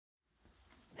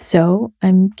So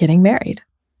I'm getting married.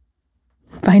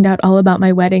 Find out all about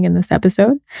my wedding in this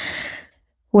episode,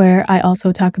 where I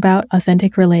also talk about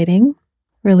authentic relating,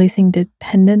 releasing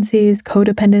dependencies,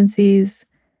 codependencies,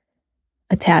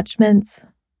 attachments,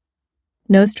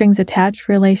 no strings attached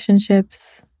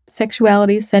relationships,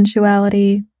 sexuality,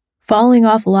 sensuality, falling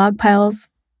off log piles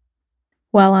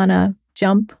while on a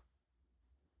jump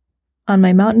on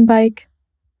my mountain bike,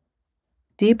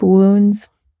 deep wounds.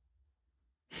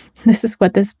 This is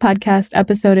what this podcast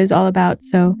episode is all about,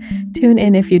 so tune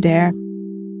in if you dare.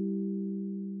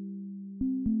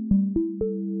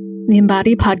 The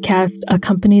Embody podcast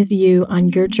accompanies you on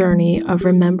your journey of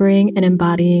remembering and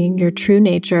embodying your true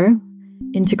nature,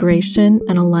 integration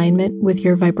and alignment with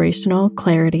your vibrational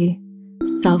clarity,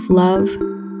 self-love,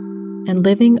 and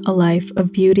living a life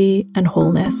of beauty and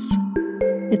wholeness.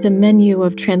 It's a menu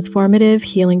of transformative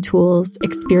healing tools,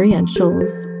 experientials,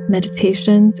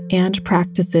 meditations, and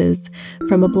practices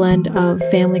from a blend of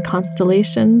family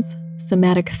constellations,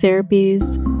 somatic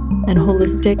therapies, and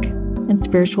holistic and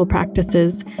spiritual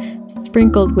practices,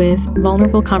 sprinkled with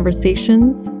vulnerable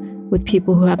conversations with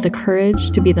people who have the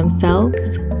courage to be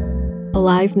themselves,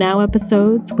 Alive Now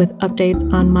episodes with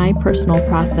updates on my personal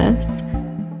process,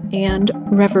 and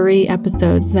Reverie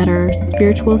episodes that are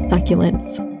spiritual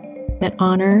succulents that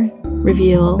honor,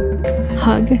 reveal,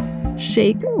 hug,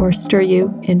 shake, or stir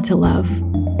you into love.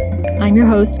 I'm your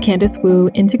host, Candace Wu,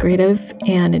 integrative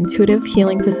and intuitive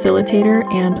healing facilitator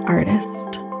and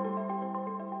artist.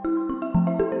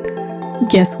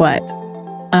 Guess what?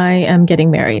 I am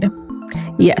getting married.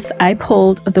 Yes, I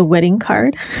pulled the wedding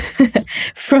card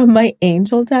from my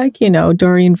angel deck,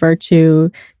 Doreen Virtue,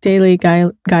 daily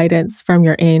guidance from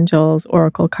your angels,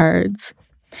 oracle cards.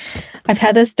 I've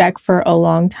had this deck for a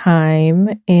long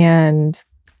time, and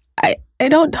I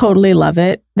don't totally love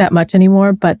it that much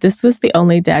anymore, but this was the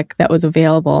only deck that was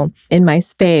available in my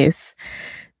space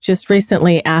just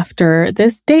recently after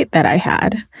this date that I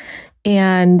had.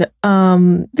 And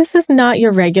this is not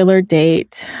your regular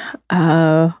date.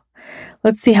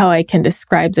 Let's see how I can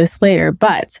describe this later.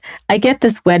 But I get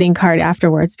this wedding card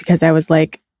afterwards because I was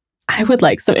like, I would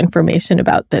like some information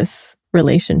about this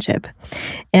relationship.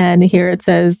 And here it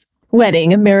says,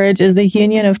 wedding, a marriage is a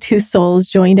union of two souls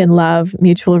joined in love,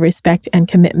 mutual respect, and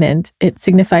commitment. It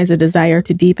signifies a desire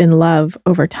to deepen love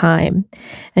over time.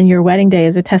 And your wedding day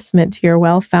is a testament to your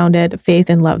well-founded faith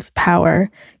in love's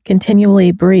power.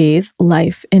 Continually breathe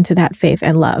life into that faith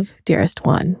and love, dearest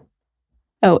one.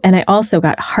 Oh, and I also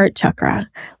got heart chakra.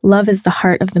 Love is the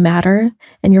heart of the matter,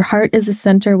 and your heart is a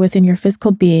center within your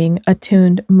physical being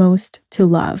attuned most to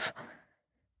love.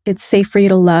 It's safe for you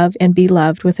to love and be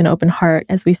loved with an open heart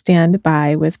as we stand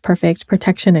by with perfect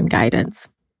protection and guidance.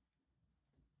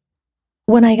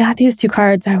 When I got these two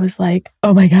cards, I was like,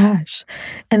 oh my gosh.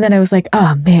 And then I was like,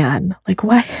 oh man, like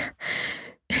why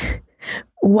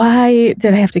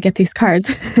did I have to get these cards?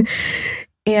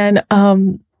 And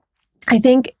I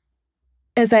think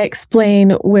as I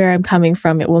explain where I'm coming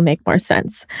from, it will make more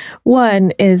sense.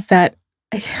 One is that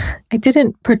I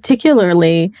didn't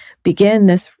particularly begin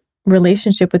this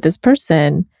relationship with this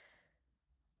person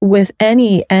with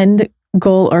any end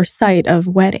goal or sight of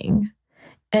wedding.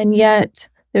 And yet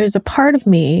there's a part of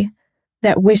me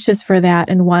that wishes for that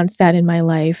and wants that in my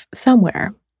life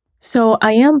somewhere. So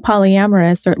I am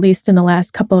polyamorous, or at least in the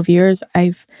last couple of years,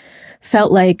 I've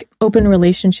felt like open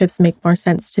relationships make more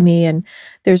sense to me. And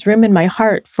there's room in my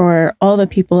heart for all the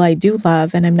people I do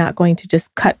love. And I'm not going to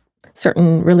just cut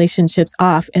certain relationships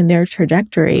off in their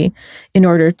trajectory in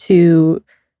order to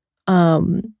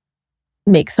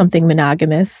make something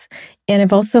monogamous. And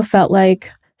I've also felt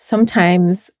like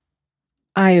sometimes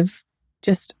I've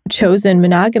just chosen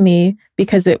monogamy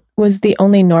because it was the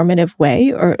only normative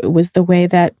way, or it was the way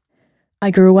that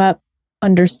I grew up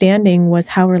understanding was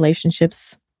how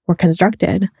relationships were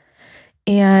constructed.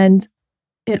 And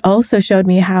it also showed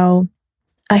me how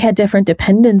I had different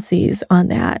dependencies on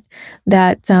that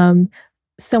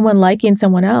someone liking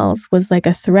someone else was like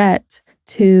a threat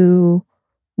to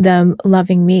them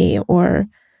loving me, or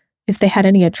if they had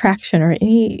any attraction or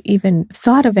any even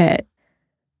thought of it,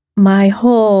 my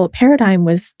whole paradigm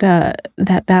was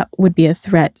that would be a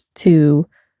threat to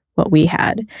what we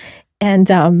had.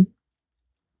 And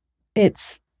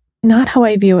it's not how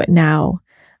I view it now.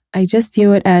 I just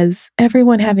view it as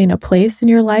everyone having a place in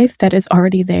your life that is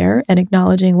already there and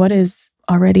acknowledging what is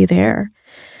already there.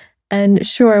 And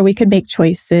sure, we could make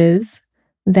choices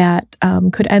that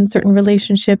could end certain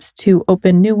relationships to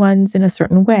open new ones in a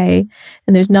certain way.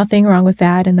 And there's nothing wrong with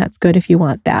that. And that's good if you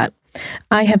want that.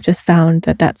 I have just found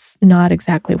that that's not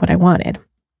exactly what I wanted.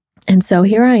 And so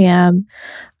here I am.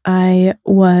 I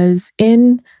was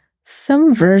in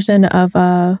some version of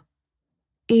a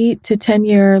 8 to 10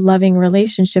 year loving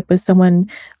relationship with someone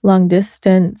long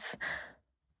distance.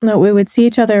 No, we would see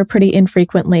each other pretty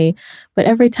infrequently, but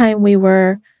every time we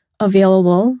were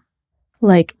available,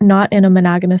 like not in a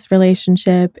monogamous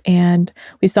relationship, and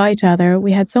we saw each other,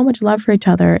 we had so much love for each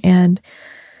other, and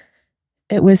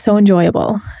it was so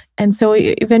enjoyable. And so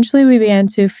eventually we began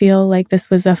to feel like this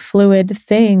was a fluid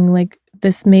thing, like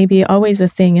this may be always a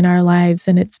thing in our lives,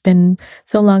 and it's been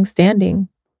so long standing.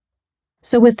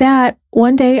 So with that,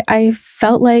 one day I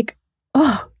felt like,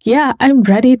 oh, yeah, I'm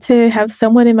ready to have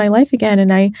someone in my life again.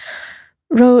 And I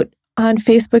wrote on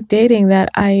Facebook Dating that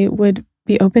I would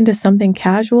be open to something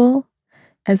casual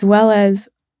as well as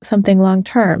something long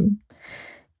term.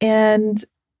 And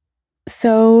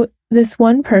so this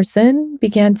one person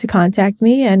began to contact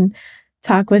me and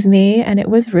talk with me, and it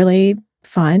was really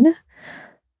fun.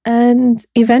 And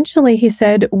eventually he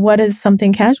said, what does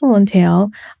something casual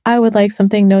entail? I would like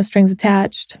something no strings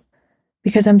attached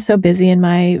because I'm so busy in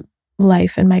my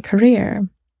life and my career.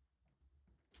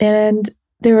 And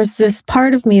there was this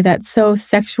part of me that's so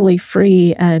sexually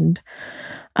free and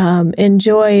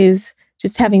enjoys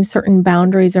just having certain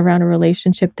boundaries around a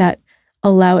relationship that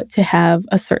allow it to have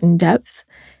a certain depth,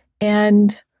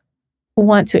 and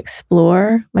want to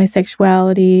explore my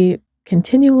sexuality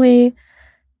continually.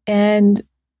 And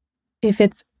if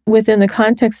it's within the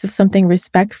context of something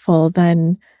respectful,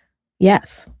 then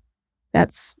yes,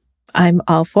 I'm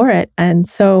all for it. And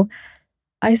so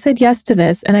I said yes to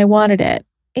this, and I wanted it.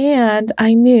 And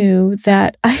I knew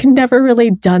that I'd never really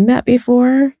done that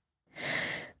before.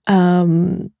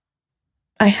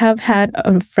 I have had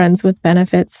a friends with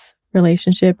benefits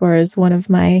relationship, or as one of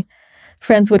my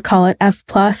friends would call it, F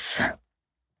plus.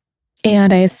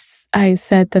 And I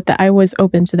said that I was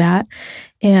open to that.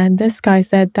 And this guy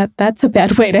said that that's a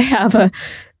bad way to have a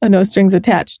no strings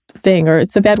attached thing, or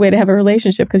it's a bad way to have a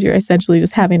relationship because you're essentially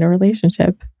just having a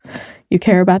relationship. You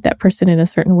care about that person in a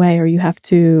certain way, or you have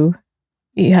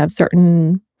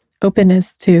certain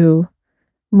openness to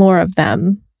more of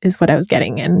them, is what I was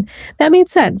getting. And that made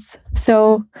sense.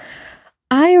 So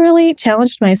I really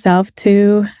challenged myself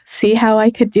to see how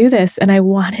I could do this. And I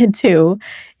wanted to.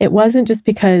 It wasn't just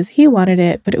because he wanted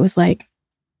it, but it was like,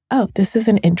 oh, this is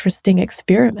an interesting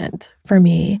experiment for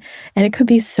me. And it could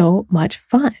be so much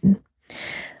fun.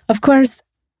 Of course,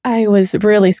 I was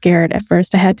really scared at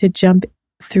first. I had to jump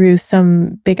through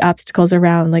some big obstacles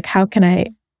around, like, how can I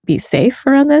be safe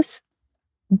around this,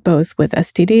 both with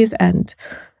STDs and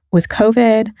with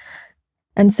COVID.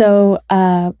 And so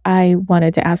I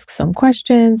wanted to ask some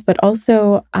questions, but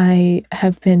also I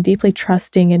have been deeply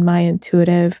trusting in my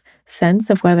intuitive sense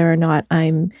of whether or not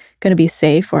I'm going to be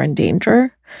safe or in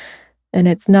danger. And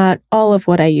it's not all of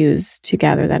what I use to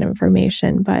gather that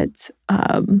information, but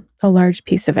a large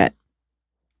piece of it.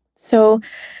 So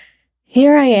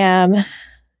here I am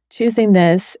choosing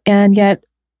this, and yet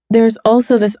there's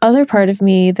also this other part of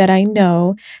me that I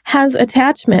know has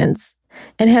attachments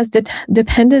and has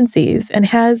dependencies and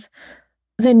has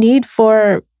the need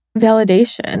for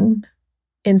validation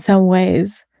in some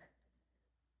ways.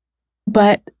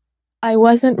 But I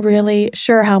wasn't really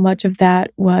sure how much of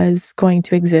that was going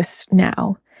to exist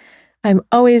now. I'm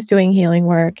always doing healing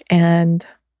work and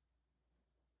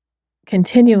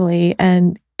continually,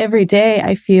 and every day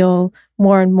I feel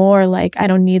more and more like I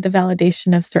don't need the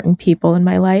validation of certain people in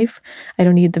my life. I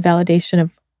don't need the validation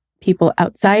of people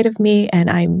outside of me, and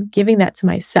I'm giving that to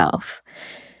myself.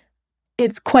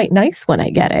 It's quite nice when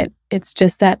I get it. It's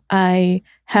just that I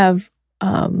have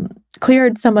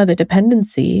cleared some of the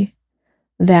dependency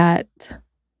that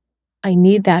I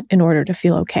need that in order to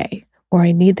feel okay, or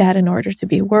I need that in order to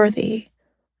be worthy,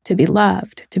 to be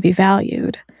loved, to be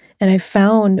valued. And I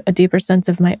found a deeper sense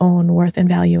of my own worth and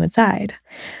value inside.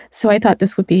 So I thought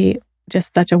this would be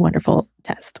just such a wonderful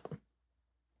test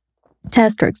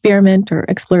or experiment or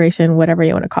exploration, whatever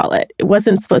you want to call it. It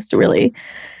wasn't supposed to really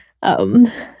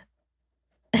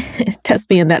test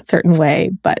me in that certain way,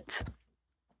 but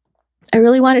I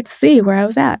really wanted to see where I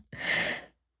was at.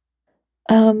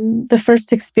 The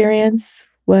first experience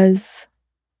was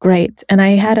great. And I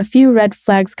had a few red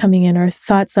flags coming in, or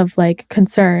thoughts of like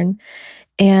concern.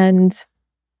 And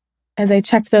as I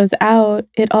checked those out,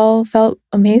 it all felt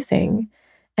amazing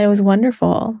and it was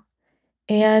wonderful.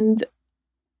 And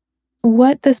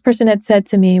what this person had said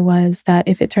to me was that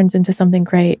if it turns into something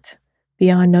great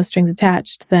beyond no strings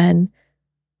attached, then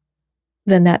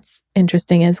that's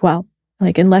interesting as well.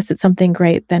 Like, unless it's something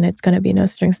great, then it's going to be no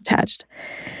strings attached.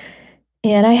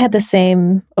 And I had the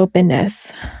same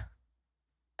openness.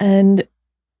 And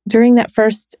during that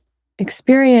first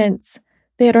experience,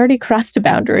 they had already crossed a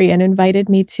boundary and invited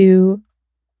me to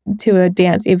to a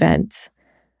dance event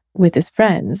with his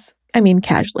friends. I mean,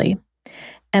 casually.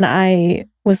 And I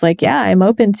was like, yeah, I'm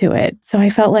open to it. So I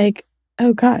felt like,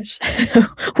 oh gosh,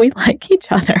 we like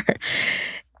each other.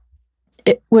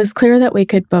 It was clear that we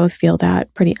could both feel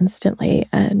that pretty instantly.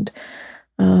 And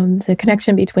the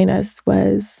connection between us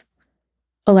was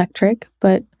electric,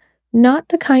 but not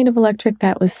the kind of electric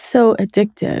that was so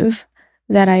addictive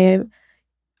that I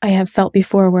have felt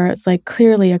before, where it's like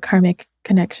clearly a karmic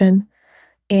connection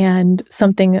and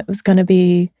something that was going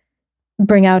to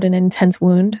bring out an intense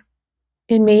wound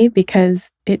in me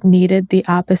because it needed the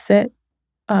opposite.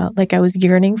 Like I was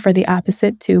yearning for the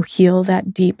opposite to heal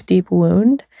that deep, deep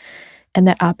wound, and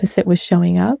that opposite was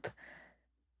showing up.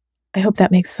 I hope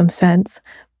that makes some sense.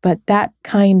 But that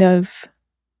kind of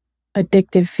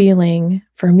addictive feeling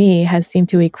for me has seemed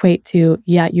to equate to,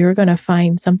 yeah, you're going to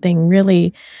find something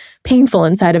really painful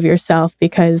inside of yourself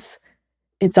because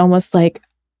it's almost like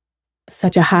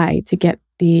such a high to get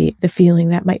the feeling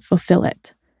that might fulfill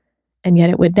it. And yet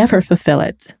it would never fulfill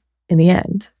it in the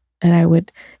end. And I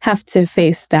would have to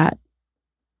face that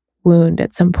wound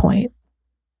at some point.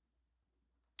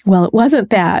 Well, it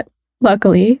wasn't that,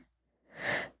 luckily.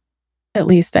 At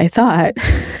least I thought.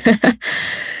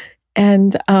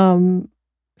 And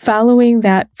following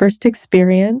that first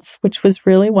experience, which was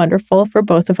really wonderful for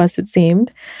both of us, it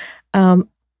seemed,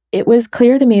 it was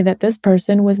clear to me that this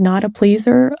person was not a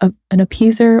pleaser, an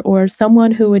appeaser, or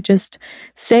someone who would just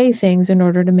say things in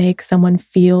order to make someone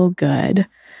feel good,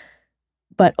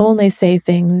 but only say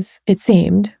things, it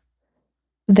seemed,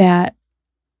 that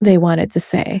they wanted to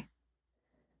say.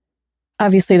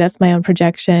 Obviously, that's my own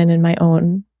projection and my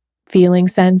own feeling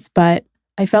sense, but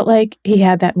I felt like he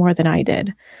had that more than I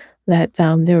did, that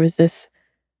there was this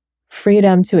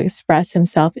freedom to express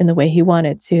himself in the way he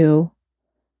wanted to,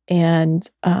 and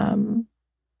a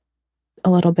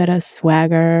little bit of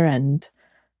swagger and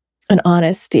an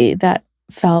honesty that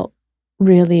felt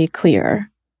really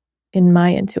clear in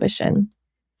my intuition.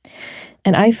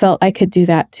 And I felt I could do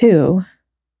that too,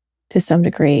 to some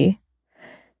degree.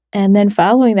 And then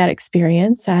following that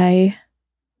experience, I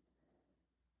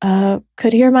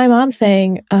could hear my mom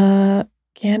saying,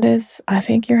 Candace, I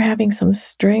think you're having some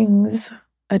strings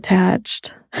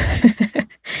attached.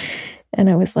 And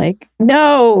I was like,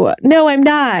 no, I'm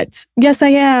not. Yes, I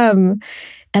am.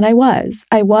 And I was,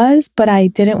 but I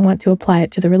didn't want to apply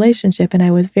it to the relationship. And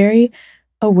I was very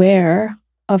aware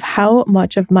of how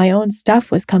much of my own stuff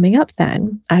was coming up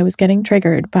then. I was getting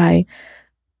triggered by,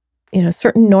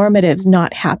 certain normatives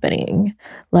not happening,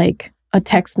 like a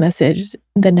text message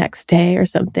the next day or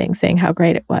something saying how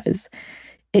great it was.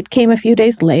 It came a few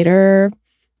days later,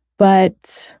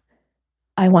 but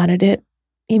I wanted it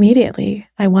immediately.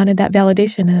 I wanted that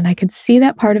validation, and I could see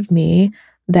that part of me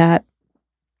that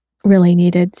really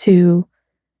needed to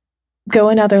go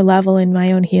another level in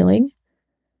my own healing.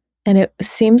 And it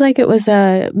seemed like it was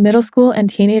a middle school and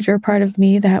teenager part of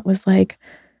me that was like,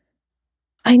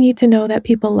 I need to know that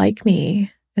people like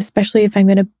me, especially if I'm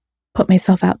going to put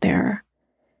myself out there.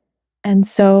 And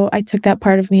so I took that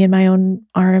part of me in my own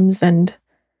arms and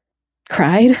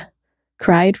cried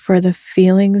for the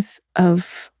feelings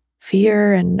of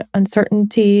fear and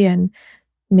uncertainty, and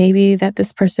maybe that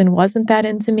this person wasn't that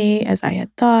into me as I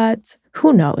had thought.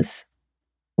 Who knows?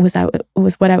 Was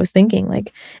what I was thinking.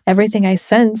 Like, everything I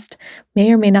sensed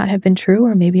may or may not have been true,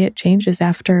 or maybe it changes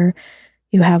after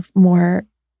you have more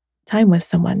time with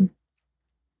someone.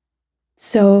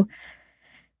 So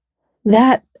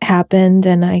that happened,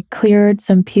 and I cleared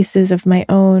some pieces of my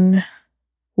own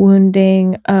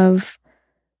wounding of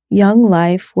young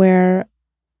life where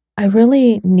I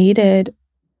really needed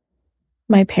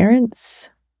my parents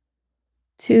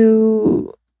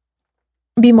to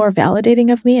be more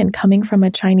validating of me. And coming from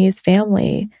a Chinese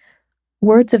family,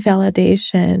 words of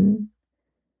validation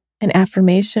and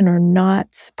affirmation are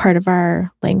not part of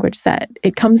our language set.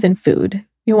 It comes in food.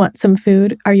 You want some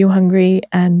food? Are you hungry?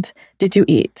 And did you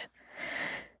eat?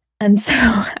 And so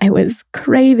I was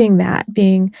craving that,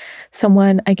 being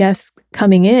someone, I guess,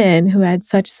 coming in who had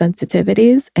such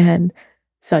sensitivities and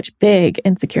such big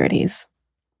insecurities,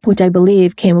 which I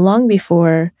believe came long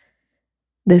before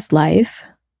this life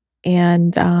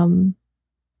and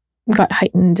got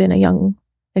heightened in a young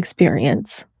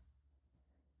experience.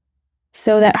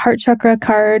 So that heart chakra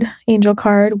card, angel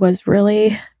card, was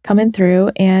really coming through.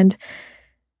 And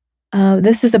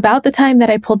this is about the time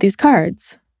that I pulled these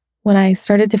cards, when I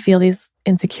started to feel these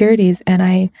insecurities, and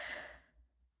I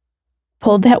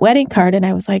pulled that wedding card, and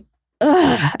I was like,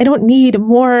 ugh, I don't need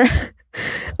more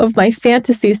of my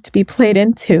fantasies to be played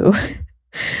into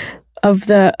of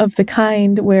the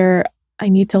kind where I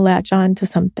need to latch on to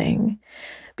something.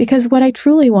 Because what I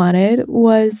truly wanted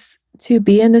was to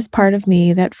be in this part of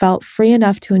me that felt free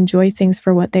enough to enjoy things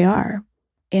for what they are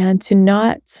and to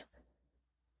not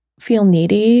feel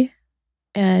needy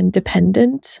and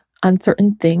dependent on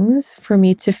certain things for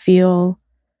me to feel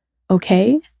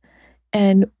okay.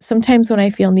 And sometimes when I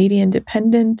feel needy and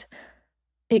dependent,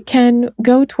 it can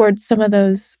go towards some of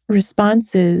those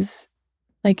responses.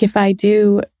 Like if I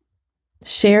do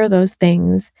share those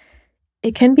things,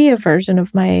 it can be a version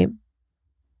of my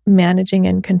managing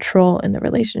and control in the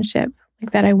relationship,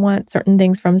 like that I want certain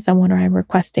things from someone or I'm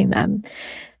requesting them.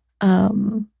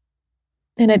 Um,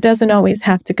 and it doesn't always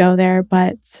have to go there,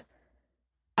 but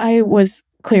I was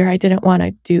clear I didn't want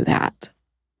to do that.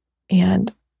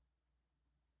 And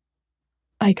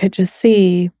I could just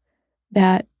see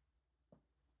that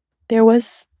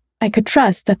I could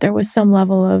trust that there was some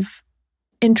level of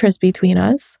interest between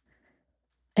us.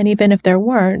 And even if there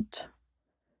weren't,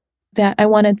 that I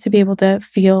wanted to be able to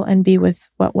feel and be with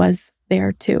what was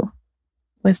there too,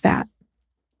 with that.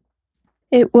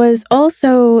 It was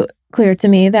also clear to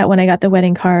me that when I got the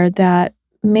wedding card, that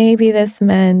maybe this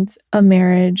meant a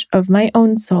marriage of my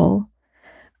own soul,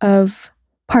 of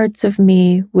parts of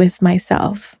me with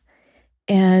myself,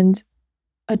 and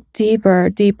a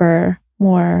deeper,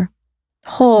 more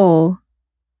whole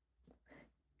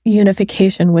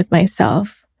unification with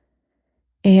myself.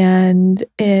 And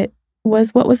it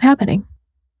was what was happening.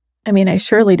 I mean, I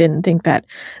surely didn't think that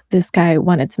this guy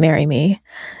wanted to marry me.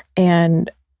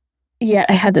 And yet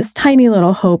I had this tiny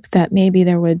little hope that maybe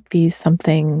there would be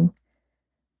something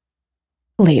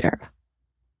later.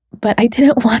 But I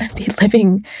didn't want to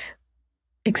be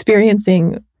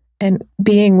experiencing and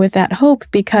being with that hope,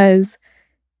 because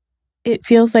it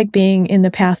feels like being in the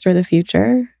past or the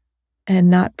future and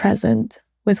not present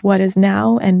with what is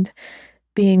now, and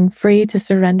being free to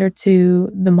surrender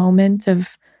to the moment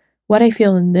of what I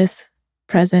feel in this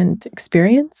present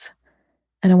experience.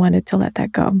 And I wanted to let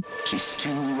that go. She's too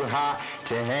hot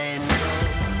to handle.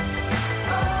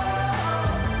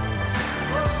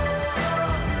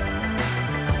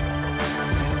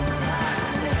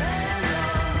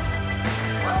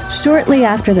 Shortly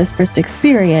after this first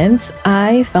experience,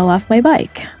 I fell off my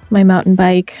bike, my mountain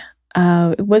bike.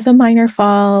 It was a minor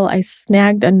fall. I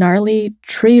snagged a gnarly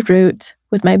tree root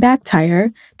with my back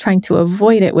tire, trying to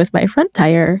avoid it with my front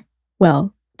tire.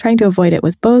 Well, trying to avoid it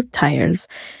with both tires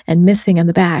and missing on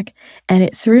the back, and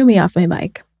it threw me off my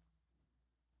bike.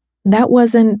 That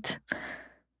wasn't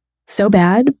so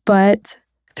bad, but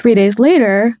 3 days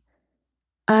later,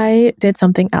 I did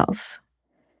something else.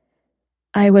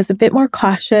 I was a bit more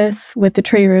cautious with the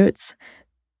tree roots,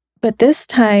 but this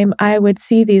time I would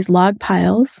see these log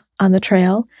piles on the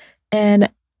trail, and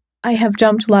I have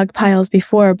jumped log piles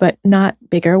before, but not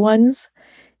bigger ones.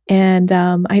 And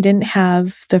I didn't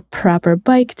have the proper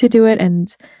bike to do it,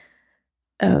 and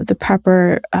the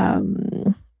proper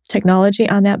technology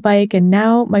on that bike. And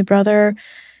now my brother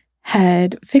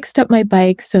had fixed up my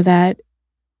bike so that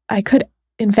I could,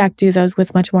 in fact, do those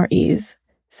with much more ease.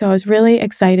 So I was really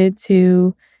excited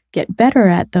to get better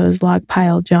at those log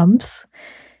pile jumps.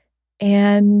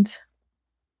 And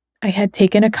I had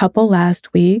taken a couple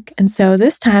last week. And so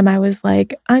this time I was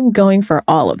like, I'm going for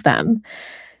all of them,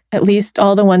 at least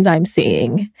all the ones I'm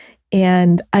seeing.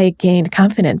 And I gained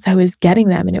confidence. I was getting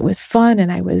them and it was fun.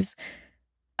 And I was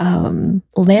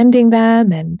landing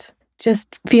them and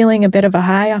just feeling a bit of a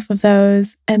high off of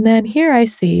those. And then here I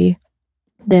see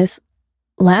this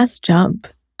last jump.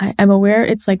 I'm aware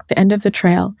it's like the end of the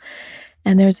trail.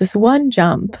 And there's this one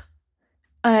jump.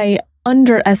 I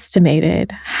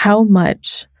underestimated how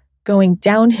much going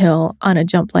downhill on a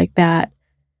jump like that,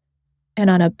 and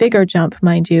on a bigger jump,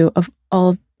 mind you,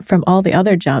 from all the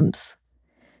other jumps,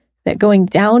 that going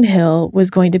downhill was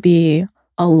going to be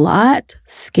a lot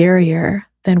scarier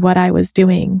than what I was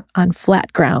doing on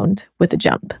flat ground with a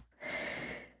jump.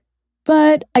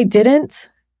 But I didn't,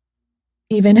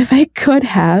 even if I could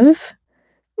have,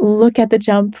 look at the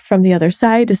jump from the other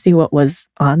side to see what was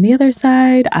on the other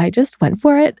side. I just went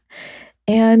for it.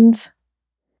 And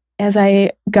as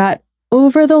I got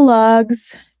over the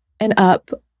logs and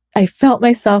up, I felt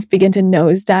myself begin to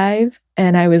nosedive.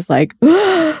 And I was like,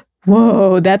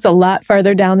 whoa, that's a lot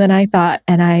farther down than I thought.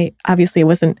 And I obviously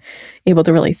wasn't able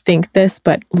to really think this,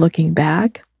 but looking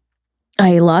back,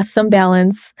 I lost some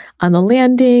balance on the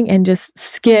landing and just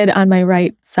skid on my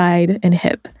right side and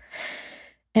hip.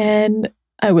 And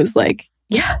I was like,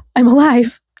 yeah, I'm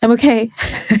alive. I'm okay.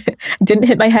 Didn't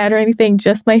hit my head or anything,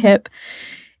 just my hip.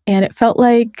 And it felt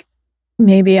like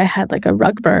maybe I had like a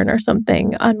rug burn or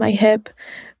something on my hip.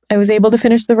 I was able to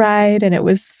finish the ride and it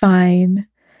was fine.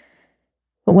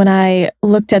 But when I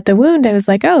looked at the wound, I was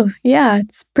like, oh, yeah,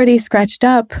 it's pretty scratched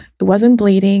up. It wasn't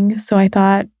bleeding. So I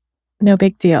thought, no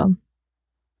big deal.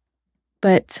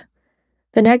 But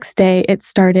the next day, it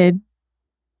started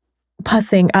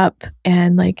pussing up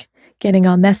and like getting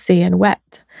all messy and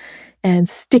wet and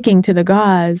sticking to the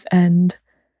gauze. And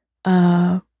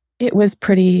it was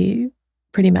pretty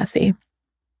messy.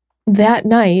 That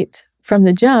night from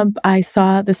the jump, I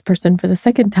saw this person for the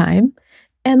second time.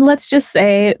 And let's just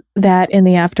say that in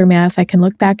the aftermath, I can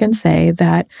look back and say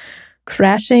that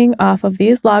crashing off of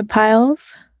these log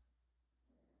piles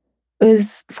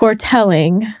is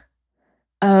foretelling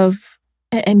of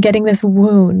and getting this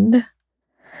wound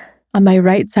on my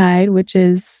right side, which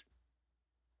is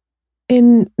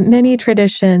in many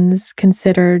traditions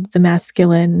considered the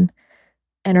masculine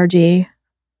energy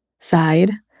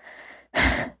side,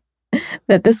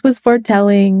 that this was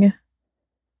foretelling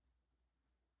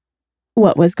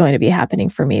what was going to be happening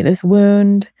for me. This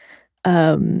wound,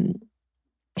 having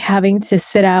to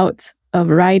sit out of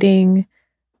riding,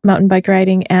 mountain bike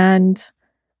riding, and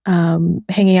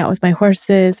hanging out with my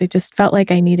horses. It just felt like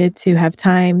I needed to have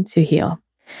time to heal.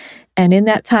 And in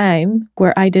that time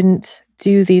where I didn't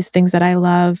do these things that I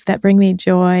love, that bring me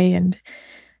joy and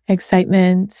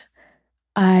excitement,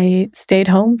 I stayed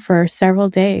home for several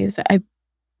days.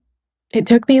 It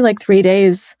took me like 3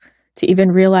 days to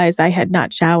even realize I had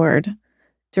not showered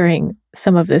during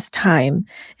some of this time.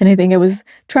 And I think I was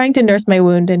trying to nurse my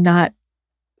wound and not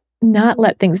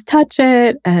let things touch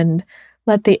it and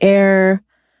let the air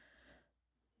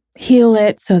heal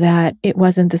it so that it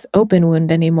wasn't this open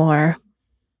wound anymore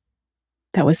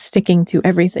that was sticking to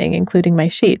everything, including my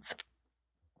sheets.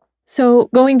 So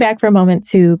going back for a moment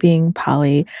to being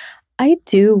poly, I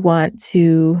do want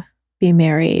to be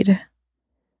married.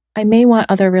 I may want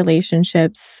other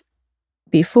relationships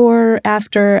before,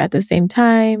 after, at the same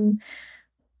time,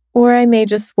 or I may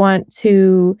just want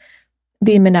to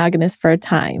be monogamous for a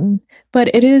time.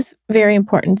 But it is very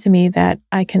important to me that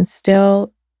I can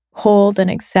still hold and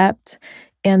accept,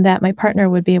 and that my partner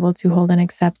would be able to hold and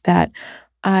accept that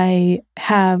I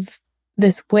have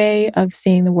this way of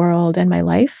seeing the world and my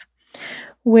life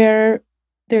where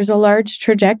there's a large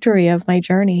trajectory of my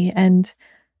journey, and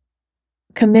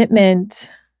commitment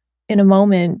in a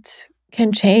moment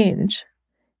can change.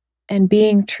 And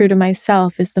being true to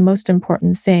myself is the most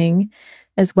important thing,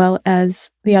 as well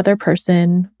as the other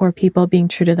person or people being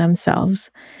true to themselves.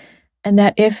 And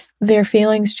that if their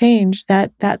feelings change,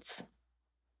 that's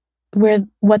where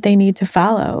what they need to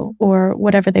follow, or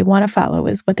whatever they want to follow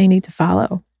is what they need to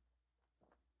follow.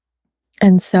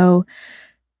 And so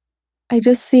I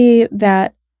just see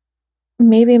that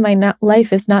maybe my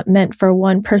life is not meant for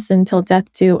one person till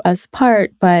death do us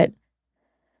part, but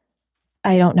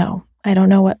I don't know. I don't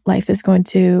know what life is going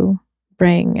to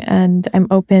bring. And I'm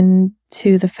open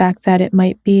to the fact that it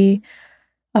might be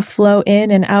a flow in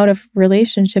and out of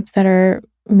relationships that are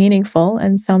meaningful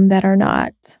and some that are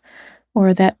not,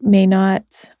 or that may not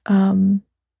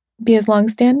be as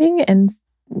longstanding and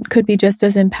could be just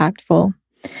as impactful.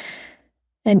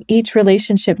 And each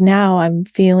relationship now, I'm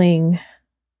feeling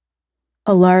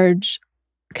a large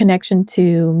connection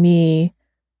to me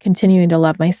continuing to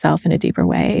love myself in a deeper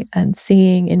way and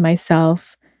seeing in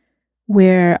myself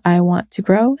where I want to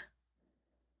grow.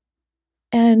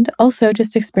 And also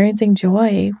just experiencing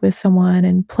joy with someone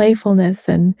and playfulness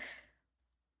and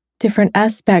different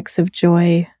aspects of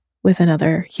joy with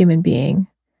another human being.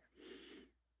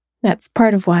 That's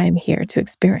part of why I'm here to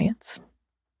experience.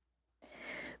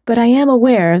 But I am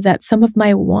aware that some of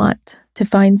my want to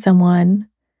find someone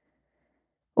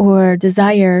or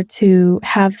desire to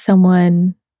have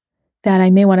someone that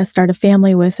I may want to start a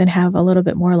family with and have a little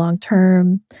bit more long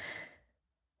term,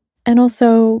 and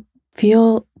also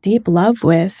feel deep love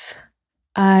with,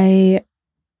 I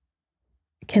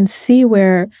can see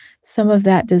where some of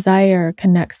that desire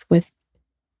connects with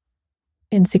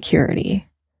insecurity,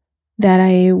 that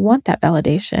I want that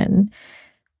validation,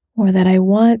 or that I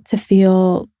want to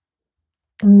feel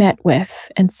met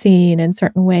with and seen in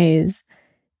certain ways.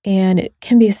 And it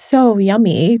can be so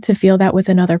yummy to feel that with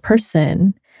another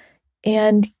person.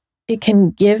 And it can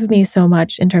give me so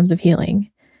much in terms of healing.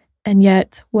 And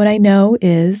yet, what I know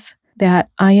is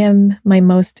that I am my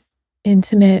most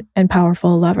intimate and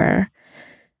powerful lover,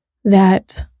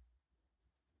 that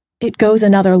it goes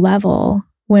another level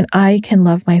when I can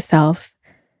love myself,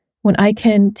 when I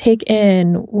can take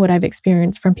in what I've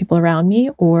experienced from people around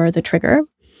me or the trigger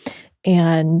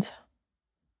and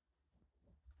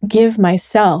give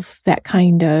myself that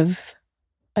kind of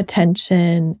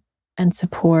attention and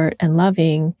support and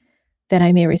loving that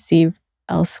I may receive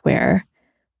elsewhere,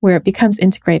 where it becomes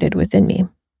integrated within me.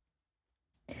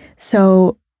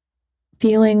 So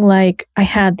feeling like I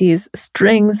had these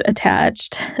strings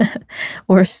attached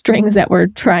or strings that were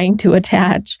trying to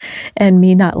attach and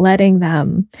me not letting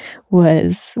them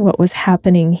was what was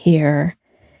happening here.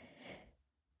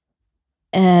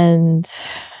 And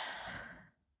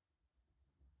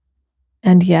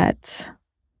yet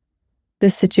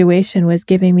this situation was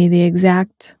giving me the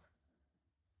exact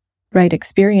right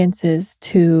experiences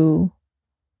to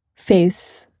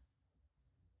face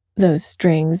those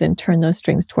strings and turn those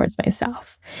strings towards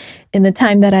myself. In the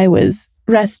time that I was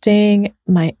resting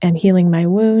and healing my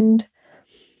wound,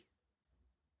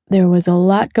 there was a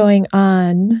lot going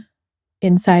on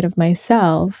inside of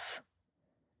myself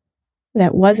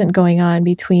that wasn't going on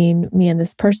between me and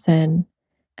this person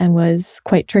and was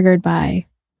quite triggered by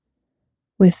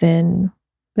within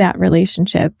that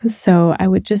relationship. So I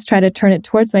would just try to turn it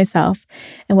towards myself.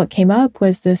 And what came up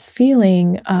was this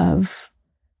feeling of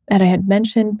that I had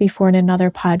mentioned before in another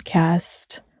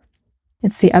podcast.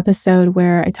 It's the episode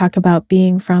where I talk about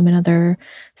being from another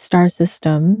star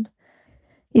system.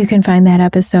 You can find that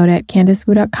episode at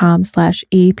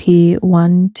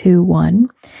candicewu.com/EP121.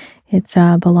 It's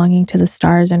belonging to the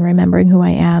stars and remembering who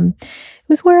I am. It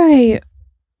was where I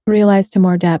realized to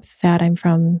more depth that I'm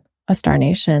from a star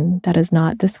nation that is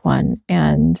not this one.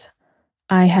 And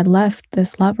I had left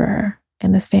this lover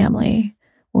and this family,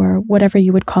 or whatever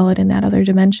you would call it in that other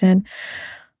dimension.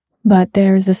 But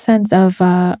there's a sense of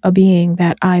a being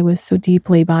that I was so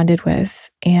deeply bonded with.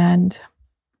 And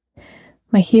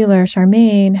my healer,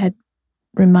 Charmaine, had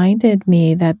reminded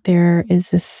me that there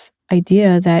is this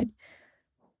idea that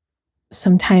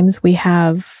sometimes we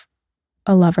have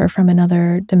a lover from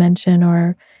another dimension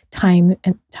or time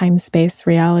space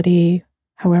reality,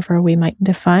 however we might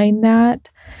define that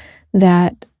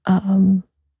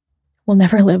will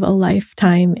never live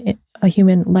a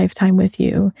human lifetime with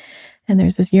you. And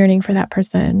there's this yearning for that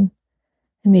person.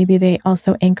 And maybe they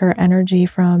also anchor energy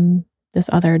from this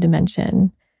other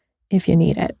dimension if you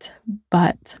need it.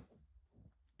 But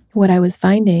what I was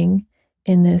finding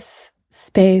in this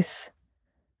space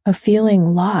of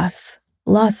feeling loss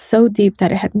so deep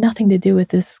that it had nothing to do with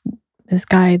this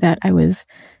guy that I was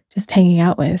just hanging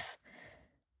out with,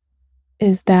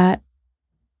 is that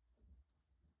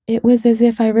it was as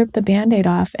if I ripped the Band-Aid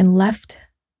off and left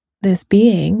this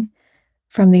being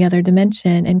from the other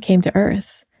dimension and came to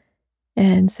Earth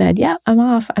and said, yeah, I'm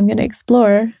off. I'm going to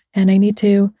explore and I need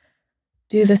to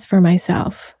do this for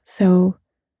myself. So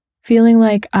feeling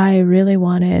like I really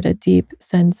wanted a deep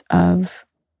sense of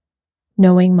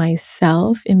knowing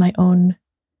myself in my own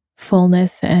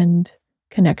fullness and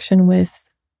connection with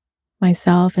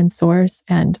myself and source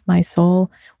and my soul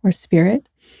or spirit,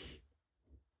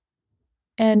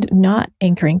 and not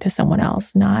anchoring to someone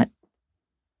else, not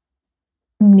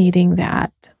needing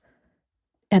that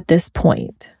at this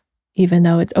point. Even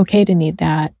though it's okay to need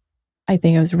that, I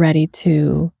think I was ready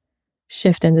to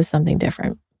shift into something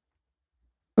different.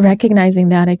 Recognizing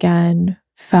that again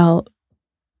felt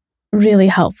really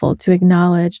helpful, to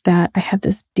acknowledge that I have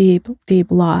this deep, deep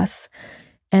loss,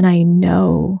 and I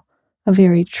know a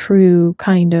very true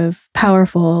kind of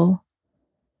powerful,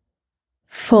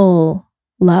 full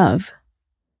love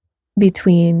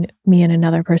between me and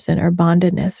another person, or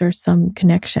bondedness or some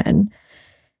connection.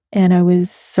 And I was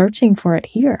searching for it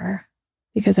here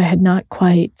because I had not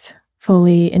quite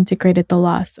fully integrated the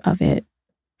loss of it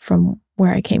from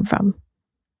where I came from.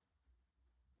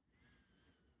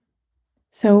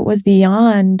 So it was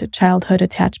beyond childhood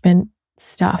attachment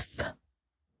stuff.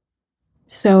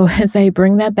 So as I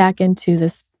bring that back into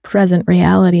this present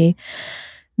reality,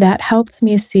 that helped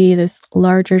me see this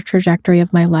larger trajectory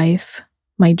of my life,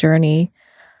 my journey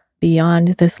beyond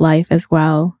this life as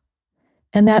well.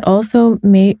 And that also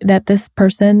made that this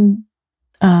person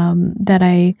that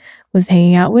I was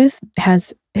hanging out with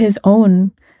has his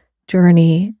own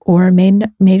journey, or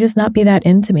may just not be that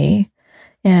into me.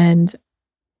 And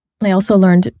I also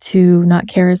learned to not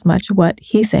care as much what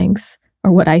he thinks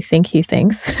or what I think he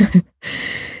thinks,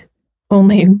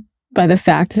 only by the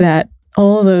fact that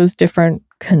all those different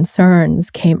concerns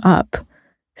came up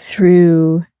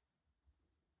through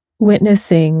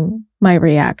witnessing my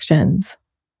reactions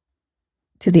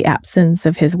to the absence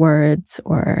of his words,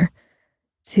 or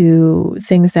to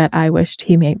things that I wished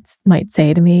he might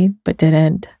say to me but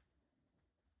didn't.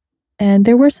 And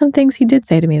there were some things he did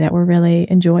say to me that were really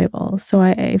enjoyable. So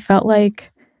I felt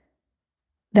like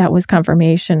that was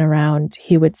confirmation around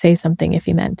he would say something if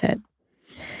he meant it.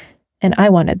 And I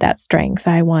wanted that strength.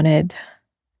 I wanted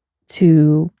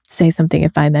to say something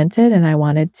if I meant it. And I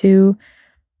wanted to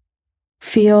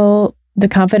feel the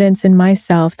confidence in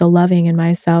myself, the loving in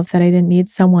myself, that I didn't need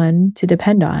someone to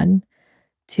depend on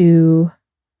to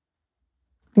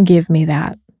give me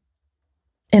that.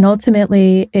 And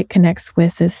ultimately, it connects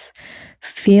with this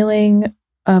feeling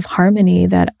of harmony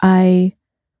that I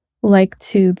like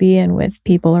to be in with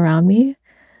people around me,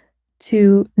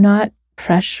 to not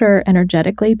pressure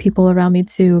energetically people around me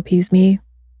to appease me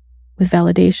with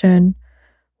validation,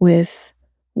 with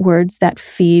words that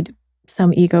feed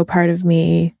some ego part of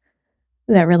me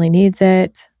that really needs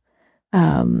it.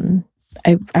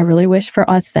 I really wish for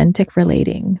authentic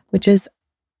relating, which is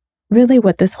really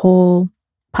what this whole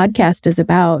podcast is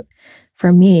about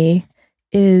for me,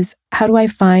 is how do I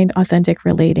find authentic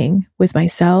relating with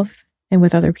myself and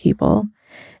with other people,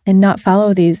 and not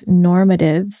follow these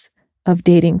normatives of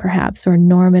dating perhaps, or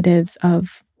normatives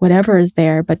of whatever is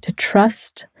there, but to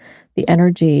trust the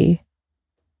energy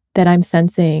that I'm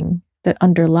sensing that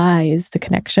underlies the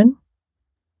connection,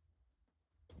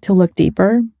 to look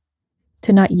deeper,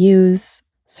 to not use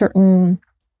certain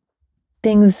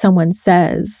things someone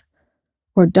says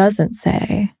or doesn't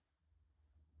say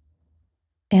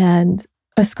and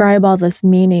ascribe all this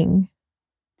meaning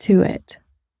to it.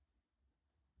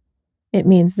 It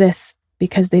means this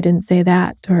because they didn't say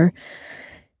that, or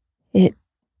it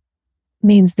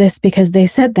means this because they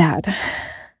said that.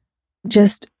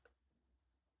 Just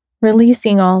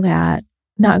releasing all that,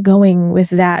 not going with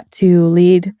that to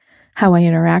lead how I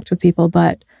interact with people,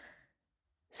 but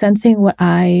sensing what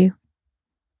I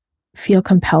feel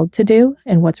compelled to do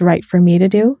and what's right for me to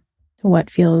do, what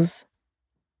feels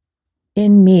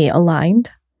in me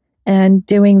aligned, and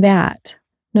doing that,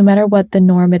 no matter what the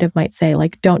normative might say,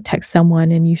 like don't text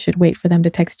someone and you should wait for them to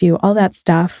text you, all that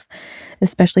stuff,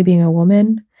 especially being a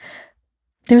woman.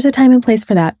 There's a time and place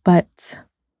for that, but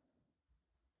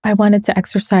I wanted to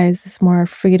exercise this more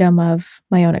freedom of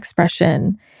my own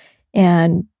expression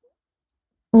and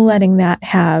letting that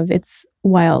have its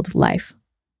wild life.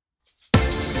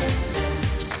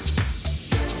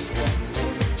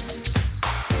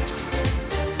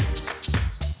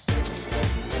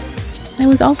 I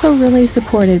was also really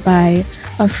supported by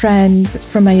a friend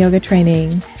from my yoga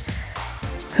training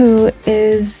who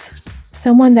is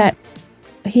someone that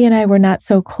he and I were not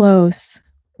so close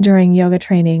during yoga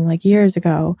training like years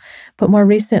ago, but more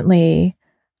recently,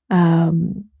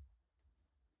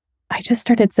 I just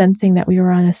started sensing that we were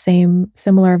on a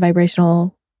similar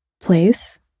vibrational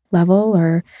place, level,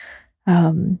 or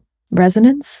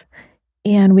resonance.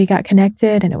 And we got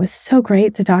connected, and it was so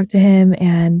great to talk to him.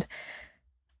 And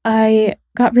I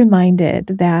got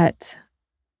reminded that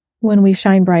when we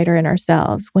shine brighter in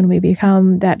ourselves, when we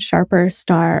become that sharper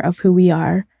star of who we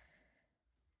are,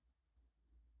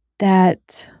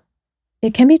 that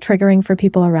it can be triggering for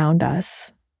people around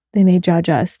us. They may judge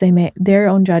us. Their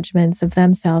own judgments of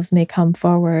themselves may come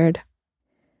forward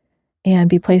and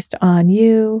be placed on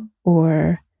you,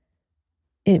 or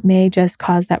it may just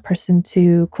cause that person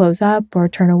to close up or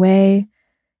turn away,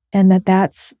 and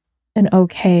that's an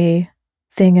okay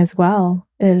thing as well.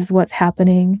 It is what's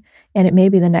happening, and it may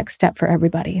be the next step for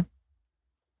everybody.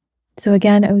 So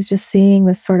again, I was just seeing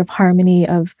this sort of harmony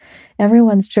of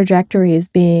everyone's trajectories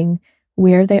being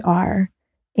where they are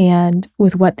and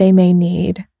with what they may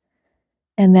need,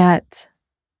 and that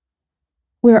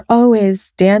we're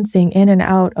always dancing in and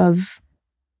out of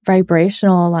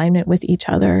vibrational alignment with each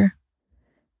other.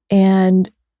 And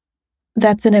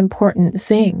that's an important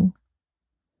thing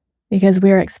because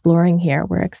we're exploring here.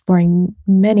 We're exploring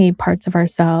many parts of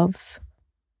ourselves,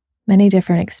 many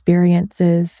different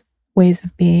experiences, ways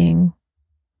of being.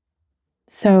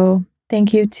 So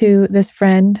thank you to this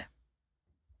friend.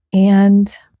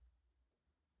 And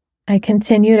I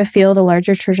continue to feel the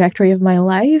larger trajectory of my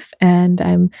life, and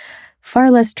I'm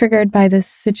far less triggered by this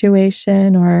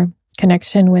situation or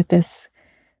connection with this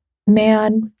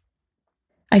man.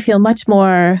 I feel much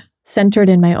more centered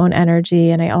in my own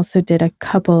energy, and I also did a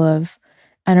couple of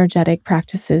energetic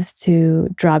practices to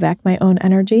draw back my own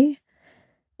energy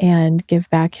and give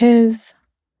back his.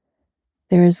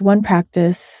 There's one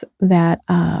practice that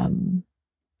I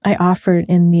offered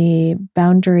in the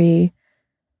boundary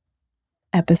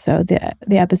episode,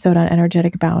 the episode on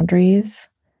energetic boundaries.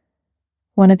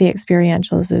 One of the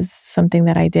experientials is something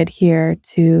that I did here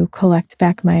to collect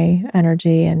back my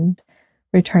energy and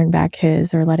return back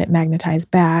his, or let it magnetize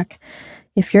back.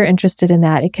 If you're interested in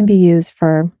that, it can be used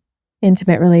for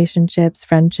intimate relationships,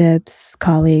 friendships,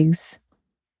 colleagues,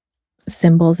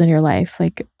 symbols in your life,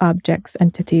 like objects,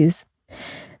 entities.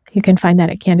 You can find that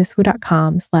at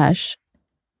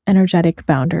CandiceWu.com/energetic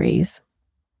boundaries.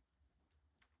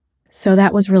 So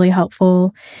that was really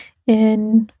helpful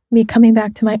in me coming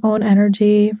back to my own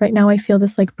energy. Right now, I feel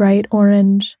this like bright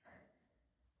orange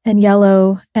and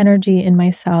yellow energy in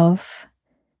myself.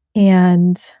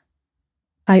 And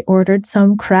I ordered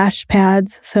some crash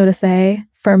pads, so to say,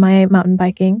 for my mountain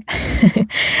biking.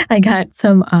 I got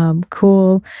some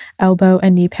cool elbow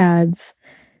and knee pads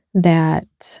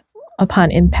that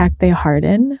upon impact, they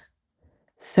harden.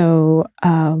 So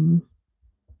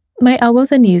my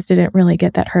elbows and knees didn't really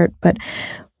get that hurt, but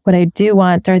what I do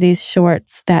want are these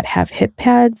shorts that have hip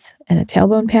pads and a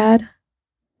tailbone pad.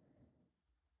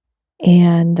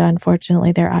 And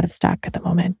unfortunately, they're out of stock at the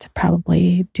moment,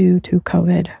 probably due to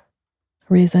COVID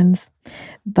reasons.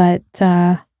 But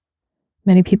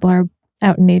many people are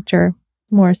out in nature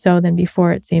more so than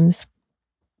before, it seems.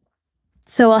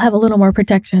 So I'll have a little more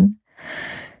protection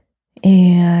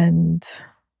and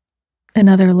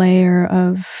another layer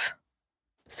of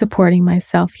supporting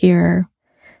myself here,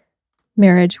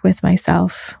 marriage with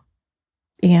myself.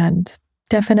 And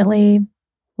definitely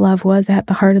love was at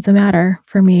the heart of the matter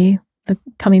for me,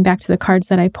 coming back to the cards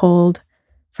that I pulled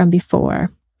from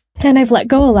before. And I've let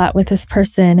go a lot with this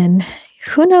person, and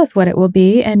who knows what it will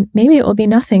be. And maybe it will be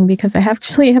nothing, because I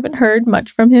actually haven't heard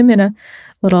much from him in a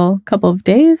little couple of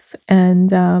days.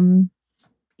 And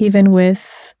even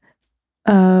with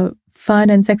a fun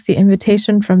and sexy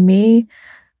invitation from me,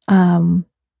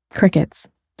 crickets.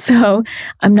 So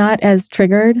I'm not as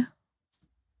triggered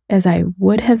as I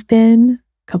would have been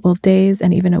a couple of days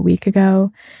and even a week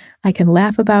ago. I can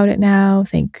laugh about it now,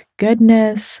 thank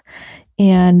goodness.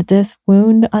 And this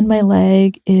wound on my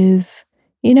leg is,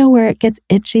 where it gets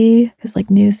itchy because like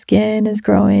new skin is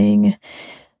growing.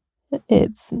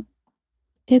 It's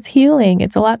healing.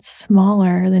 It's a lot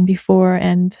smaller than before.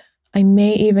 And I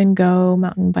may even go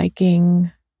mountain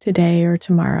biking today or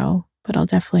tomorrow, but I'll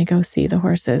definitely go see the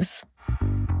horses.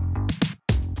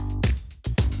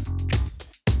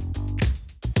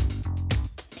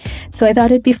 So I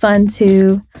thought it'd be fun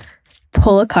to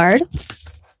pull a card.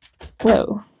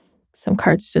 Whoa, some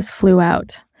cards just flew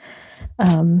out.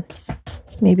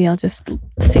 Maybe I'll just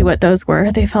see what those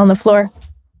were. They fell on the floor.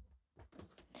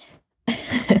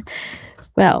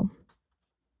 Well,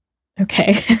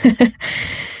 okay.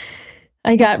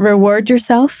 I got reward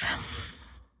yourself.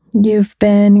 You've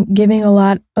been giving a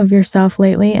lot of yourself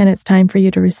lately, and it's time for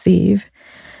you to receive.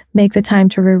 Make the time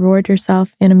to reward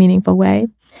yourself in a meaningful way.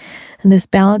 And this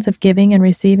balance of giving and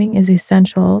receiving is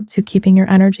essential to keeping your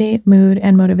energy, mood,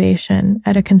 and motivation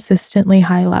at a consistently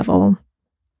high level.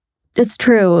 It's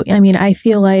true. I mean, I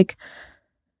feel like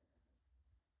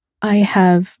I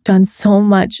have done so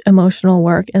much emotional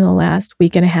work in the last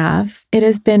week and a half. It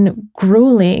has been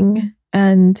grueling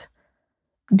and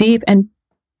deep and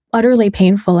utterly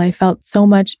painful. I felt so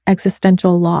much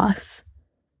existential loss.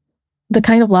 The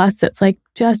kind of loss that's like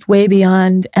just way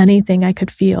beyond anything I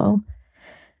could feel.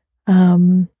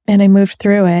 And I moved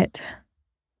through it,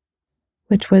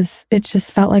 it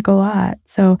just felt like a lot.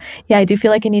 So yeah, I do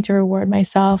feel like I need to reward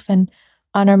myself and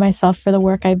honor myself for the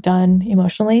work I've done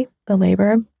emotionally, the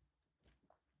labor.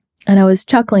 And I was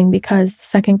chuckling because the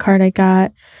second card I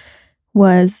got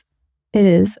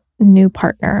is new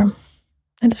partner.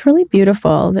 And it's really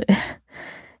beautiful.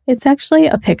 It's actually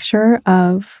a picture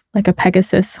of like a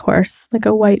Pegasus horse, like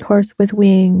a white horse with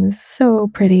wings, so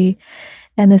pretty.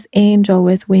 And this angel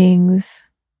with wings,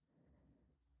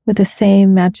 with the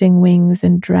same matching wings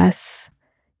and dress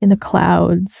in the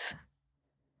clouds.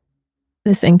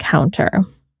 This encounter.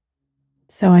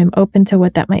 So I'm open to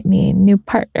what that might mean. New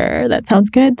partner, that sounds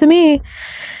good to me.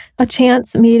 A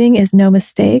chance meeting is no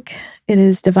mistake. It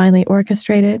is divinely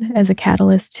orchestrated as a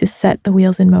catalyst to set the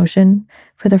wheels in motion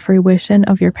for the fruition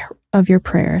of your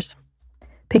prayers.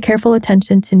 Pay careful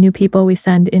attention to new people we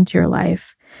send into your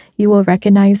life. You will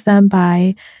recognize them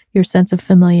by your sense of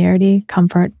familiarity,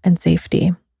 comfort, and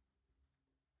safety.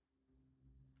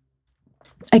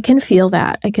 I can feel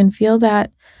that.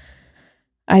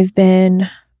 I've been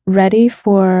ready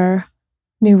for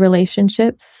new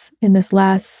relationships in this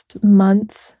last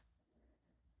month.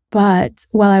 But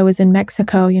while I was in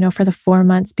Mexico, for the 4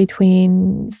 months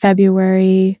between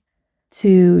February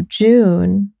to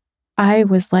June, I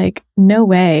was like, no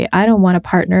way. I don't want a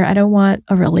partner. I don't want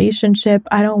a relationship.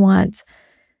 I don't want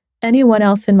anyone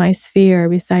else in my sphere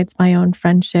besides my own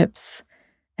friendships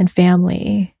and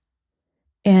family.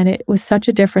 And it was such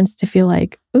a difference to feel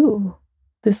like, ooh,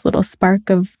 this little spark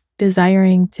of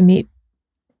desiring to meet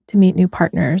new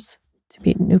partners, to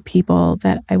meet new people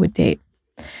that I would date.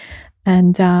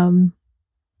 And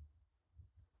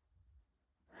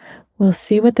we'll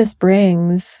see what this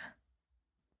brings.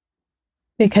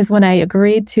 Because when I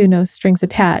agreed to no strings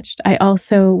attached, I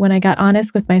also, when I got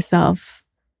honest with myself,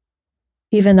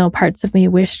 even though parts of me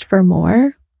wished for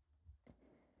more,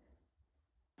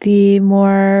 the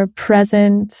more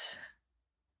present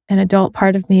and adult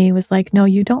part of me was like, no,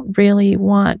 you don't really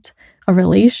want a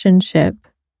relationship.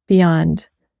 beyond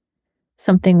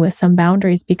something with some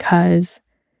boundaries, because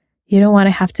you don't want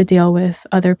to have to deal with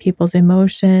other people's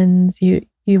emotions. You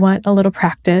want a little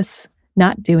practice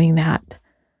not doing that,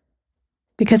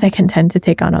 because I can tend to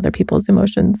take on other people's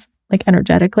emotions, like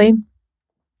energetically,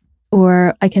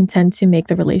 or I can tend to make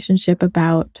the relationship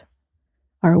about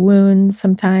our wounds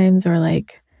sometimes, or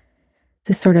like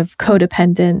this sort of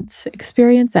codependent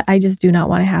experience that I just do not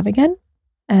want to have again.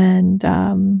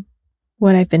 And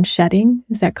what I've been shedding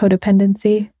is that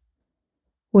codependency,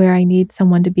 where I need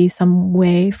someone to be some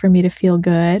way for me to feel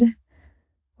good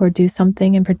or do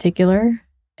something in particular.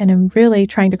 And I'm really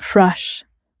trying to crush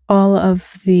all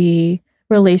of the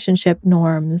relationship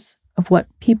norms of what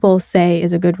people say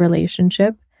is a good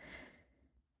relationship,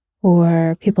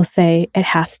 or people say it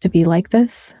has to be like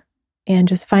this, and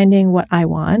just finding what I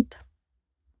want.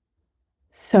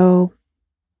 So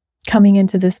coming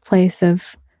into this place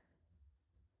of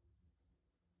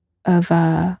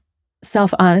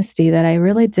self-honesty, that I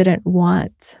really didn't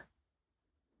want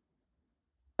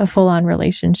a full-on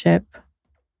relationship,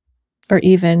 or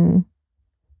even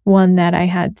one that I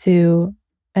had to,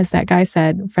 as that guy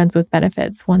said, friends with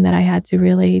benefits, one that I had to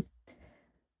really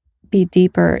be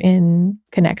deeper in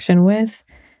connection with.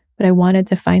 But I wanted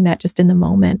to find that just in the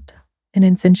moment, and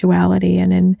in sensuality,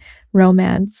 and in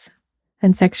romance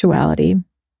and sexuality.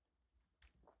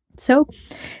 So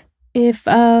if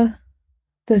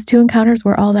those two encounters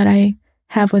were all that I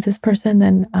have with this person,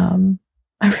 then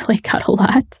I really got a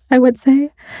lot, I would say.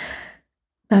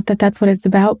 Not that that's what it's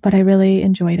about, but I really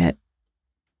enjoyed it.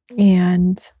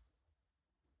 And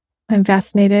I'm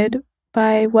fascinated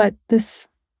by what this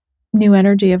new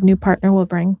energy of new partner will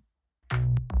bring.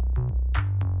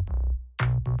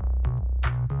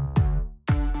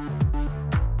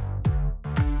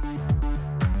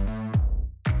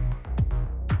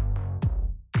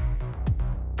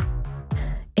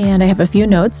 And I have a few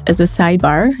notes as a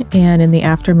sidebar. And in the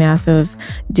aftermath of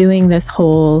doing this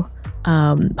whole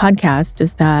podcast,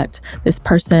 is that this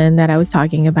person that I was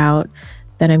talking about,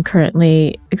 that I'm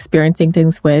currently experiencing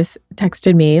things with,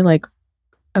 texted me like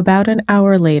about an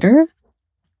hour later.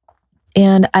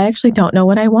 And I actually don't know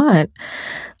what I want.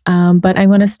 But I'm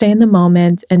going to stay in the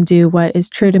moment and do what is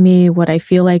true to me, what I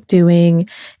feel like doing,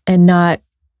 and not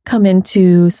come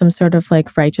into some sort of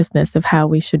like righteousness of how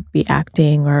we should be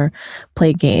acting or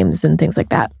play games and things like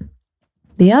that.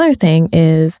 The other thing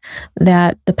is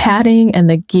that the padding and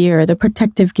the gear, the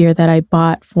protective gear that I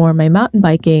bought for my mountain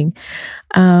biking,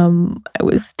 I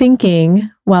was thinking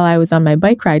while I was on my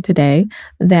bike ride today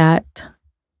that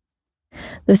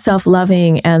the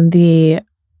self-loving and the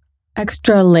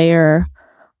extra layer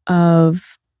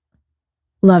of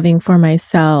loving for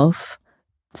myself,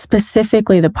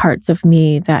 specifically the parts of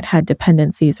me that had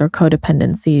dependencies or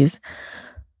codependencies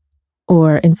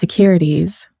or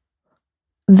insecurities,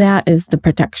 that is the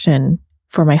protection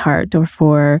for my heart, or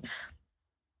for,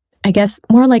 I guess,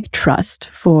 more like trust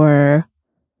for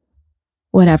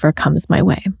whatever comes my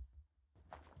way.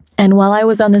 And while I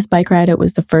was on this bike ride, it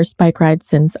was the first bike ride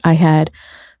since I had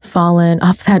fallen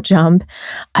off that jump.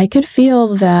 I could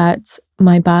feel that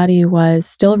my body was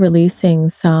still releasing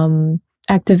some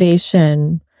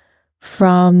activation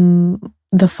from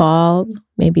the fall,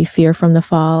 maybe fear from the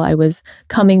fall. I was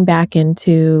coming back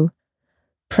into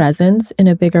presence in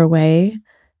a bigger way.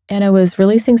 And I was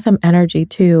releasing some energy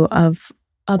too of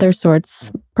other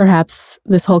sorts, perhaps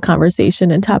this whole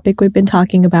conversation and topic we've been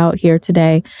talking about here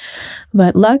today.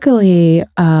 But luckily,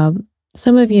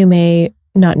 some of you may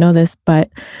not know this, but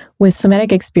with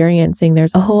somatic experiencing,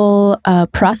 there's a whole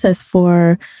process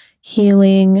for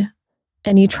healing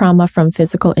any trauma from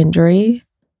physical injury,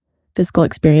 physical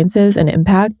experiences and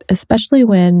impact, especially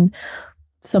when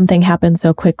something happened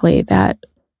so quickly that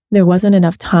there wasn't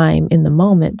enough time in the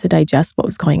moment to digest what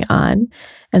was going on.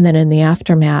 And then in the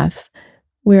aftermath,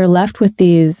 we're left with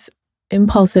these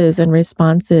impulses and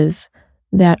responses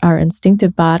that our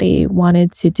instinctive body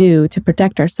wanted to do to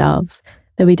protect ourselves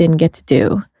that we didn't get to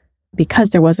do because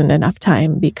there wasn't enough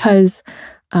time, because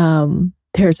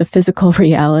there's a physical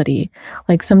reality.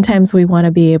 Like sometimes we want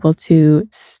to be able to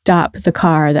stop the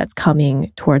car that's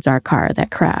coming towards our car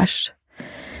that crashed.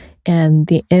 And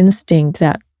the instinct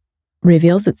that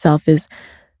reveals itself is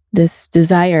this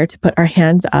desire to put our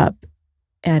hands up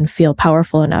and feel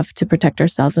powerful enough to protect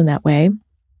ourselves in that way.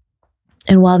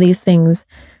 And while these things,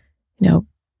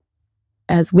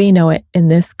 as we know it in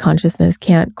this consciousness,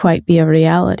 can't quite be a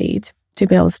reality to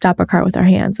be able to stop a car with our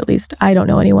hands, at least I don't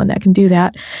know anyone that can do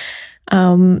that,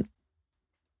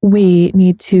 we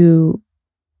need to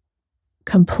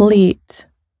complete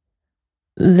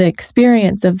the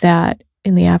experience of that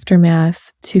in the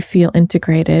aftermath to feel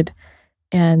integrated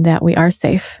and that we are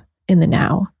safe in the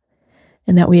now.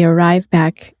 and that we arrive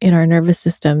back in our nervous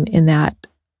system in that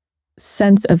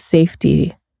sense of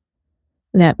safety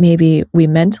that maybe we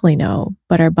mentally know,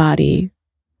 but our body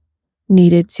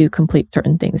needed to complete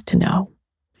certain things to know.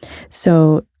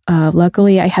 So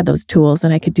luckily I had those tools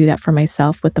and I could do that for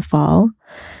myself with the fall,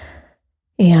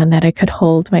 and that I could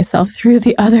hold myself through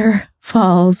the other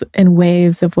falls and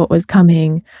waves of what was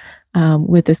coming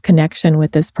with this connection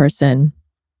with this person.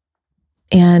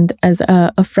 And as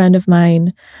a friend of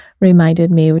mine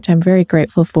reminded me, which I'm very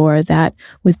grateful for, that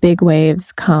with big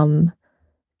waves come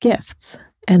gifts,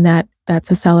 and that's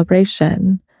a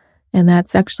celebration. And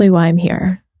that's actually why I'm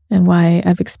here and why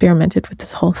I've experimented with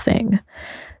this whole thing.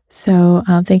 So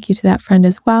thank you to that friend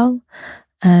as well,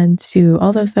 and to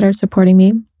all those that are supporting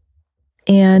me.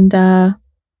 And the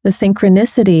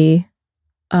synchronicity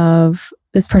of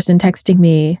this person texting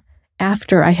me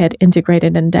after I had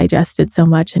integrated and digested so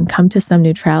much and come to some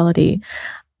neutrality,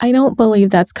 I don't believe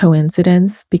that's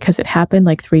coincidence, because it happened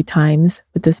like 3 times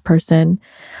with this person.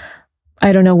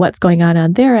 I don't know what's going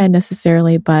on their end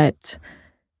necessarily, but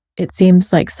it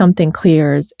seems like something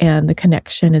clears and the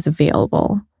connection is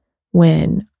available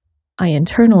when I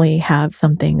internally have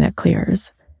something that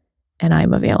clears and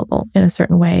I'm available in a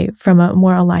certain way from a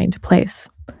more aligned place.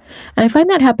 And I find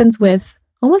that happens with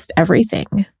almost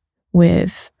everything.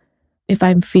 With if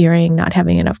I'm fearing not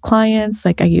having enough clients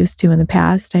like I used to in the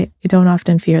past, I don't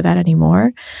often fear that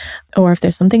anymore. Or if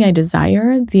there's something I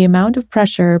desire, the amount of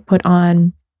pressure put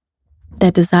on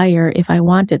that desire, if I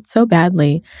want it so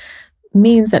badly,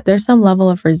 means that there's some level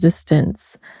of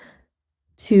resistance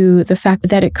to the fact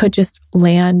that it could just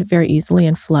land very easily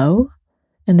and flow.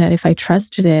 And that if I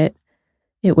trusted it,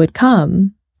 it would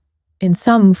come in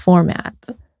some format.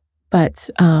 But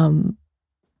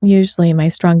usually my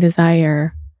strong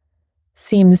desire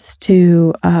seems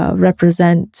to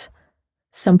represent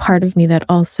some part of me that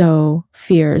also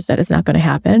fears that it's not going to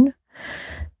happen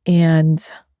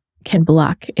and can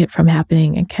block it from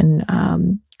happening, and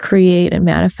can create and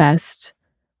manifest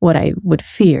what I would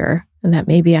fear, and that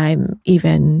maybe I'm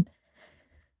even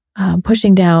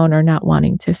pushing down or not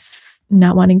wanting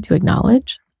to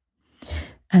acknowledge.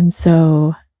 And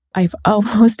so I've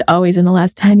almost always in the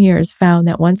last 10 years found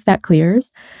that once that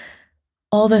clears,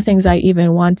 all the things I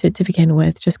even wanted to begin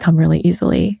with just come really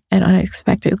easily and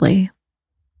unexpectedly.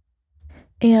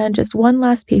 And just one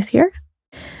last piece here.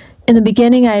 In the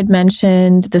beginning, I had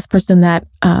mentioned this person that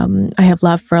I have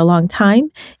loved for a long time.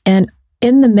 And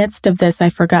in the midst of this, I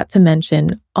forgot to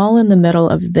mention, all in the middle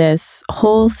of this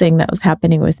whole thing that was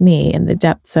happening with me in the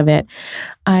depths of it,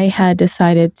 I had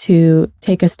decided to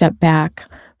take a step back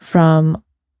from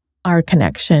our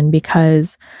connection,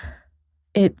 because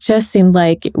it just seemed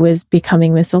like it was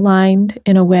becoming misaligned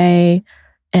in a way.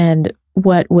 And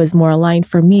what was more aligned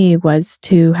for me was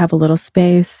to have a little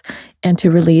space and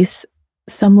to release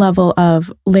some level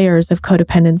of layers of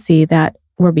codependency that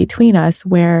were between us,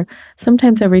 where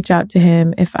sometimes I reach out to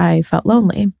him if I felt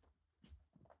lonely.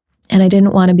 And I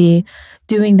didn't want to be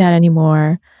doing that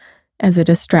anymore as a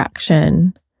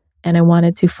distraction. And I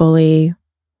wanted to fully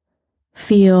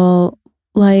feel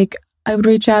like I would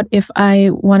reach out if I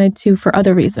wanted to for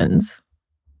other reasons.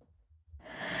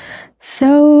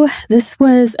 So this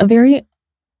was a very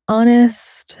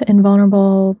honest and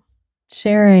vulnerable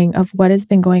sharing of what has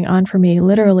been going on for me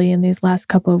literally in these last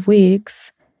couple of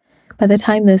weeks. By the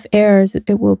time this airs,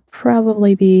 it will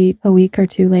probably be a week or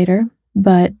 2 later,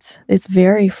 but it's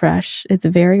very fresh. It's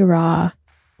very raw.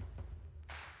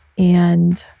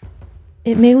 And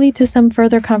it may lead to some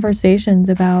further conversations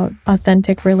about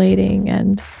authentic relating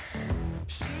and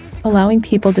allowing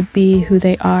people to be who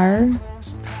they are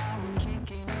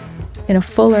in a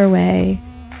fuller way,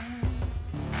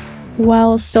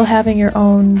 while still having your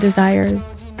own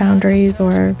desires, boundaries,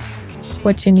 or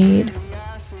what you need,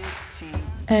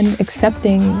 and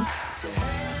accepting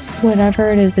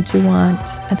whatever it is that you want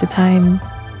at the time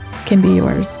can be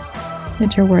yours,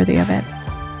 that you're worthy of it.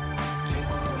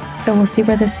 So we'll see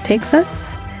where this takes us.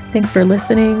 Thanks for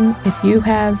listening. If you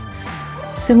have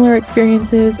similar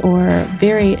experiences or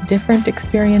very different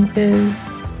experiences,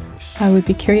 I would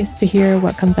be curious to hear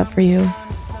what comes up for you.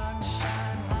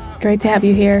 Great to have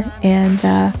you here, and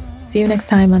see you next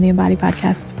time on the Embody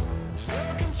Podcast.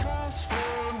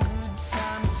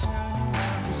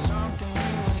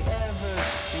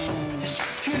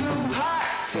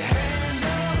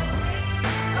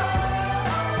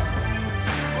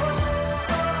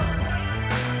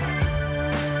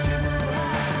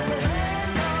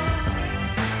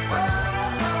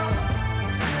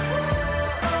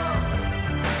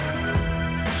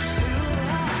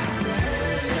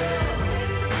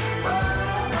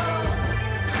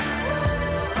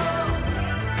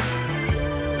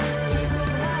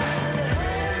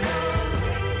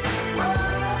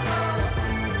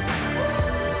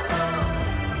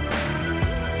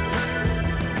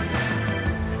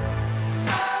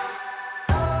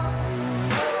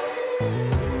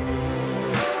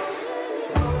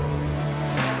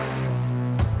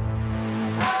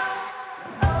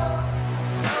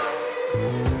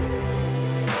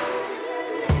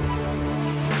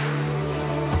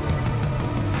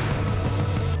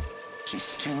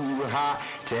 It's too hot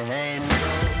to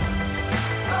handle.